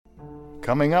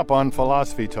Coming up on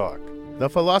Philosophy Talk. The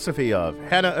philosophy of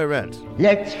Hannah Arendt.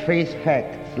 Let's face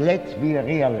facts. Let's be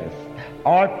realists.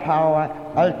 All power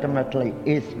ultimately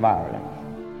is violence.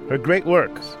 Her great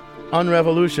works on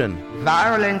revolution.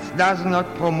 Violence does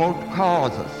not promote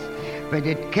causes, but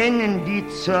it can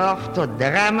indeed serve to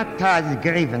dramatize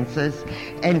grievances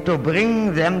and to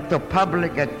bring them to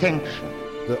public attention.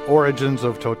 The origins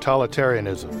of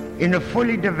totalitarianism. In a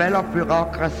fully developed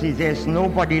bureaucracy, there's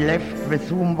nobody left with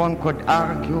whom one could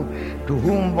argue, to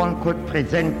whom one could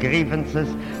present grievances,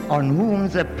 on whom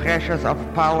the pressures of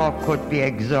power could be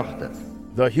exerted.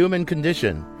 The human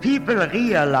condition. People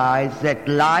realize that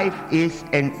life is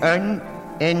an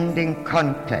unending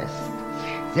contest,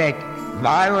 that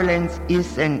violence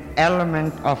is an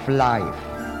element of life.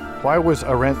 Why was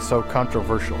Arendt so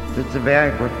controversial? That's a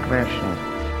very good question.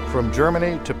 From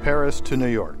Germany to Paris to New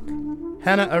York.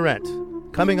 Hannah Arendt,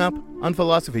 coming up on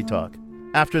Philosophy Talk,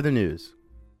 after the news.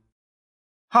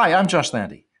 Hi, I'm Josh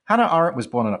Landy. Hannah Arendt was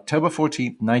born on October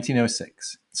 14,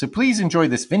 1906. So please enjoy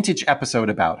this vintage episode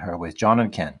about her with John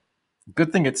and Ken.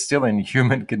 Good thing it's still in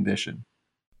human condition.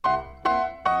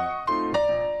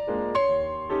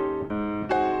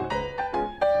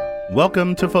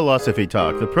 Welcome to Philosophy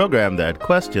Talk, the program that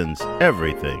questions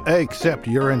everything. Except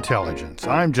your intelligence.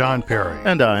 I'm John Perry.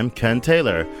 And I'm Ken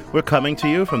Taylor. We're coming to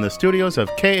you from the studios of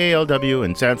KALW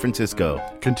in San Francisco.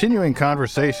 Continuing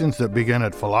conversations that begin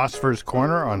at Philosopher's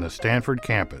Corner on the Stanford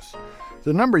campus.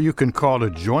 The number you can call to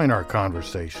join our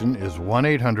conversation is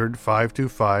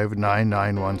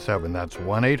 1-800-525-9917. That's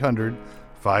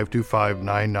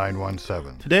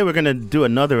 1-800-525-9917. Today we're going to do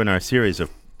another in our series of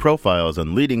profiles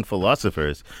on leading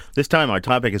philosophers. This time our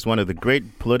topic is one of the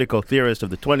great political theorists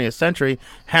of the 20th century,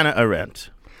 Hannah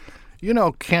Arendt. You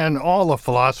know, Ken, all the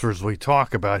philosophers we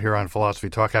talk about here on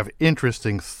Philosophy Talk have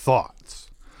interesting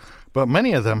thoughts, but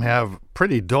many of them have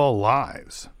pretty dull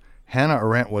lives. Hannah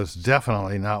Arendt was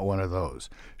definitely not one of those.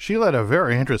 She led a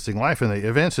very interesting life, and the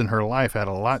events in her life had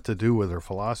a lot to do with her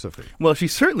philosophy. Well, she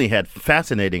certainly had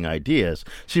fascinating ideas.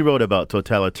 She wrote about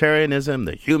totalitarianism,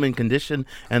 the human condition,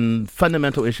 and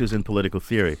fundamental issues in political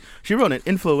theory. She wrote an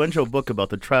influential book about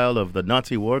the trial of the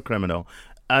Nazi war criminal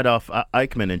Adolf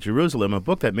Eichmann in Jerusalem, a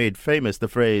book that made famous the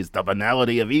phrase, the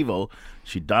banality of evil.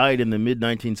 She died in the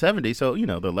mid-1970s, so,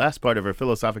 the last part of her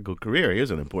philosophical career,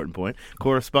 here's an important point,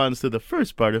 corresponds to the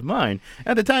first part of mine.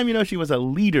 At the time, she was a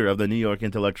leader of the New York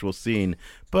intellectual scene,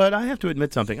 but I have to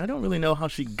admit something. I don't really know how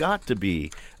she got to be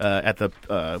at the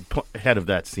head of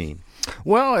that scene.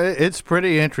 Well, it's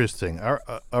pretty interesting.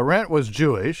 Arendt was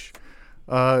Jewish.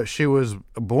 She was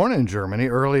born in Germany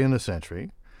early in the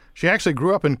century. She actually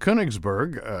grew up in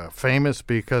Königsberg, famous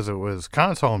because it was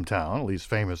Kant's hometown, at least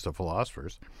famous to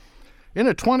philosophers. In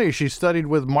her 20s, she studied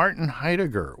with Martin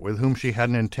Heidegger, with whom she had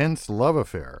an intense love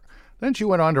affair. Then she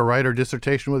went on to write her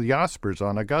dissertation with Jaspers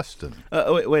on Augustine.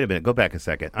 Wait a minute, go back a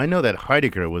second. I know that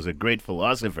Heidegger was a great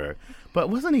philosopher, but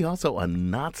wasn't he also a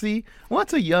Nazi?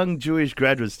 What's a young Jewish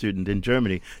graduate student in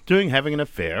Germany doing having an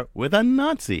affair with a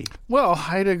Nazi? Well,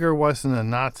 Heidegger wasn't a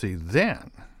Nazi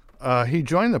then. He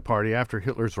joined the party after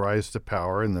Hitler's rise to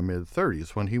power in the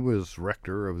mid-30s when he was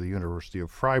rector of the University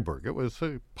of Freiburg. It was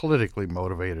politically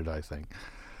motivated, I think.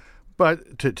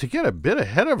 But to get a bit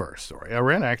ahead of our story,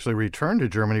 Arendt actually returned to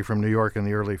Germany from New York in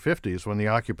the early 50s when the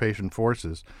occupation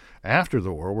forces after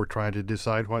the war were trying to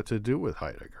decide what to do with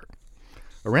Heidegger.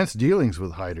 Arendt's dealings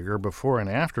with Heidegger before and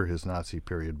after his Nazi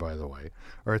period, by the way,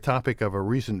 are a topic of a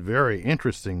recent very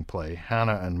interesting play,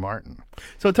 Hannah and Martin.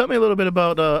 So tell me a little bit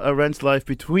about Arendt's life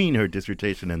between her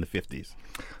dissertation and the 50s.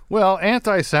 Well,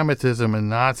 anti-Semitism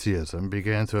and Nazism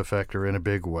began to affect her in a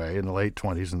big way in the late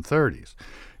 20s and 30s.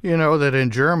 You know that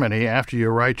in Germany, after you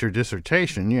write your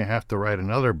dissertation, you have to write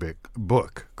another big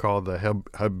book called the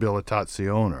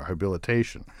Habilitation, or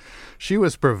Habilitation. She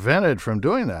was prevented from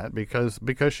doing that because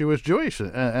she was Jewish,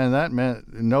 and that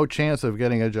meant no chance of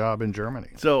getting a job in Germany.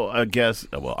 So I guess,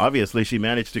 obviously she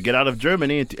managed to get out of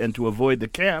Germany and to avoid the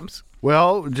camps.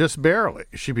 Well, just barely.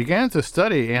 She began to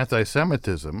study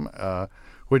anti-Semitism,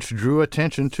 which drew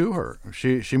attention to her.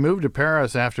 She moved to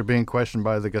Paris after being questioned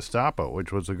by the Gestapo,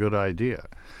 which was a good idea.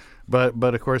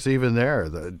 But of course, even there,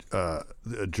 the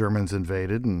Germans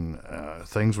invaded and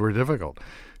things were difficult.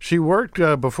 She worked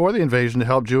before the invasion to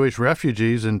help Jewish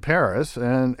refugees in Paris,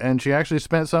 and she actually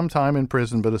spent some time in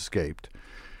prison but escaped.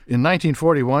 In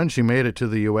 1941, she made it to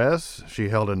the U.S. She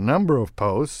held a number of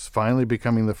posts, finally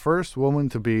becoming the first woman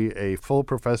to be a full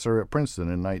professor at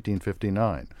Princeton in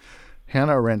 1959.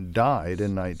 Hannah Arendt died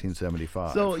in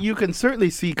 1975. So you can certainly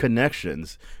see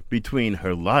connections between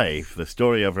her life, the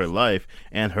story of her life,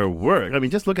 and her work. I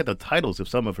mean, just look at the titles of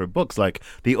some of her books, like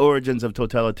The Origins of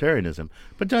Totalitarianism.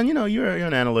 But John, you're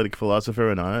an analytic philosopher,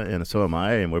 and so am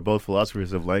I, and we're both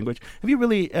philosophers of language. Have you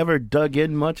really ever dug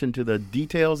in much into the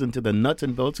details, into the nuts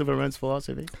and bolts of Arendt's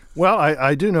philosophy? Well,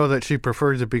 I do know that she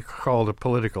preferred to be called a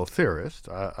political theorist.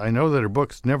 I know that her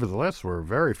books, nevertheless, were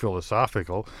very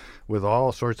philosophical, with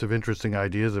all sorts of interesting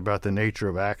ideas about the nature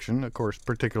of action, of course,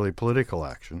 particularly political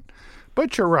action.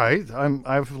 But you're right.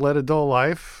 I've led a dull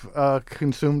life,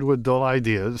 consumed with dull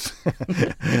ideas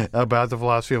about the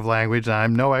philosophy of language.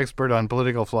 I'm no expert on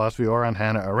political philosophy or on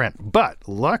Hannah Arendt. But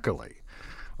luckily,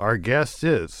 our guest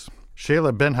is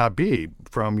Shayla Ben-Habib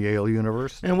from Yale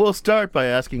University. And we'll start by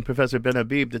asking Professor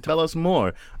Ben-Habib to tell us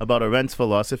more about Arendt's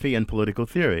philosophy and political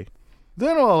theory.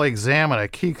 Then we'll examine a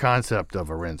key concept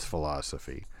of Arendt's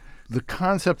philosophy, the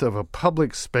concept of a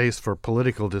public space for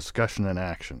political discussion and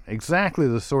action, exactly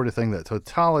the sort of thing that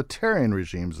totalitarian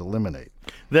regimes eliminate.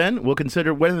 Then we'll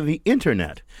consider whether the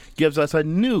Internet gives us a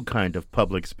new kind of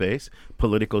public space,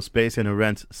 political space in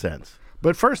Arendt's sense.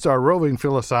 But first, our roving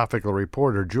philosophical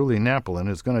reporter, Julie Napolin,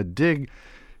 is going to dig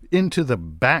into the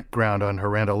background on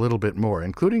Arendt a little bit more,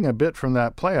 including a bit from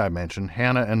that play I mentioned,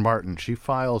 Hannah and Martin. She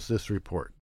files this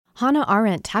report. Hannah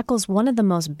Arendt tackles one of the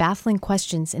most baffling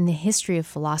questions in the history of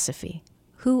philosophy.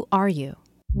 Who are you?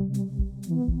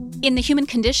 In The Human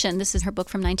Condition, this is her book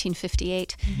from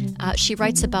 1958, she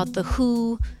writes about the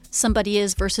who somebody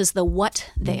is versus the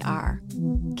what they are.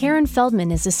 Karen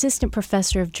Feldman is assistant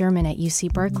professor of German at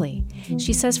UC Berkeley.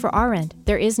 She says for Arendt,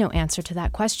 there is no answer to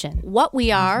that question. What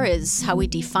we are is how we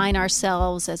define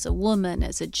ourselves as a woman,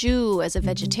 as a Jew, as a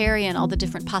vegetarian, all the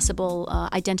different possible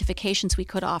identifications we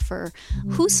could offer.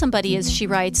 Who somebody is, she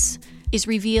writes, is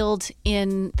revealed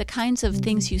in the kinds of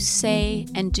things you say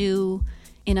and do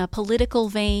in a political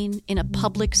vein, in a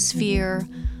public sphere,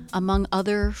 among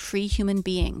other free human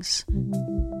beings.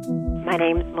 My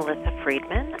name is Melissa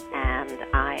Friedman, and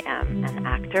I am an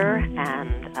actor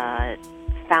and a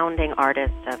founding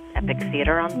artist of Epic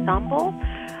Theater Ensemble,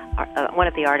 one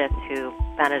of the artists who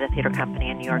founded a theater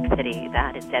company in New York City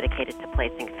that is dedicated to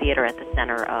placing theater at the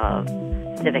center of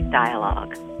civic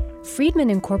dialogue. Friedman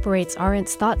incorporates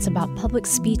Arendt's thoughts about public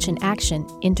speech and action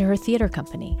into her theater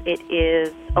company. It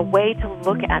is a way to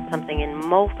look at something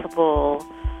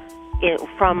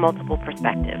from multiple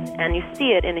perspectives, and you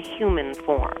see it in a human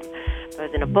form.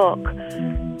 Whereas in a book,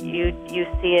 you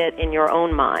see it in your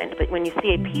own mind, but when you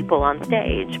see people on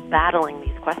stage battling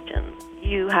these questions,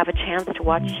 you have a chance to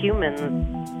watch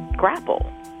humans grapple.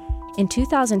 In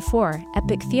 2004,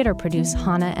 Epic Theater produced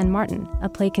Hannah and Martin, a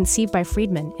play conceived by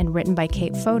Friedman and written by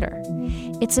Kate Fodor.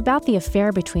 It's about the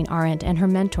affair between Arendt and her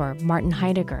mentor, Martin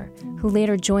Heidegger, who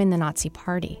later joined the Nazi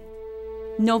Party.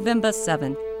 November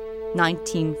 7th,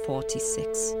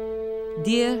 1946.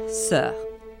 Dear Sir,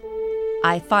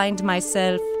 I find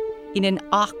myself in an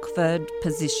awkward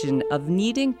position of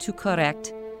needing to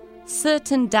correct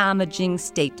certain damaging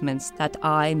statements that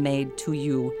I made to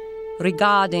you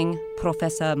regarding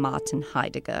Professor Martin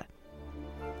Heidegger.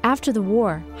 After the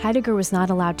war, Heidegger was not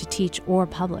allowed to teach or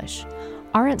publish.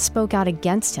 Arendt spoke out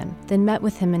against him, then met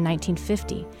with him in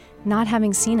 1950, not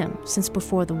having seen him since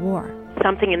before the war.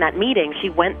 Something in that meeting, she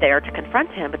went there to confront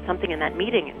him, but something in that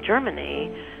meeting in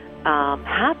Germany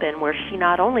happened where she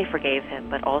not only forgave him,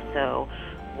 but also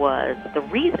was the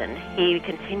reason he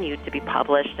continued to be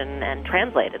published and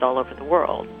translated all over the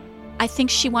world. I think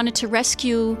she wanted to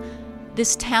rescue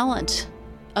this talent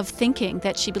of thinking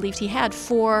that she believed he had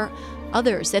for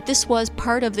others, that this was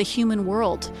part of the human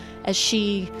world, as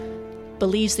she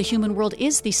believes the human world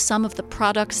is the sum of the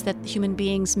products that human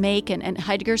beings make, and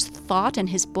Heidegger's thought and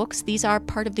his books, these are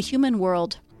part of the human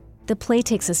world. The play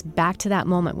takes us back to that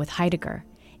moment with Heidegger.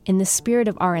 In the spirit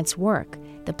of Arendt's work,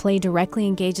 the play directly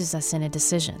engages us in a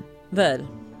decision. Well,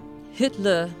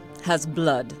 Hitler has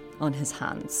blood on his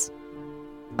hands.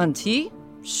 And he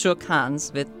shook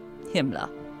hands with Himmler,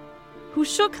 who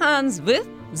shook hands with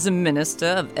the Minister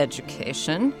of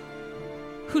Education,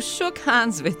 who shook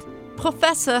hands with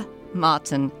Professor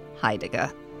Martin Heidegger,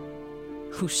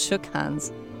 who shook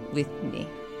hands with me.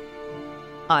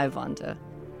 I wonder,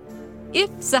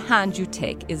 if the hand you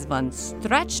take is one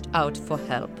stretched out for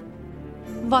help,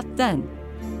 what then?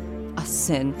 A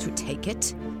sin to take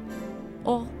it,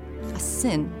 or a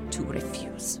sin to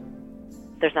refuse?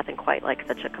 There's nothing quite like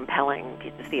such a compelling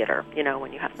piece of theater,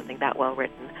 when you have something that well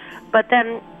written. But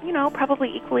then,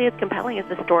 probably equally as compelling is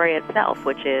the story itself,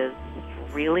 which is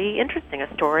really interesting,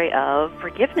 a story of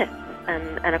forgiveness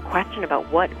and a question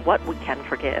about what we can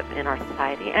forgive in our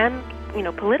society, and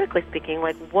politically speaking,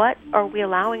 like, what are we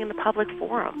allowing in the public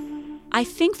forum? I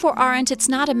think for Arendt, it's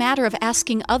not a matter of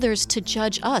asking others to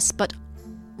judge us, but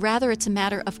rather it's a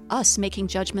matter of us making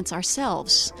judgments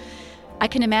ourselves. I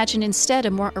can imagine instead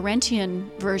a more Arendtian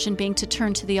version being to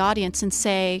turn to the audience and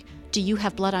say, do you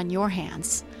have blood on your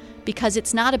hands? Because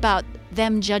it's not about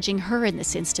them judging her in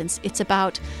this instance. It's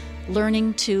about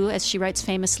learning to, as she writes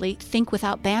famously, think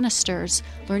without banisters,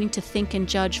 learning to think and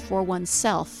judge for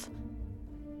oneself.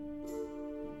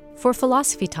 For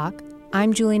Philosophy Talk,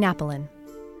 I'm Julie Napolin.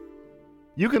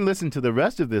 You can listen to the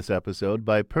rest of this episode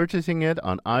by purchasing it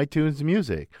on iTunes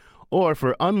Music, or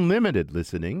for unlimited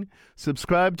listening,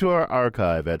 subscribe to our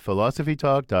archive at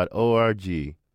philosophytalk.org.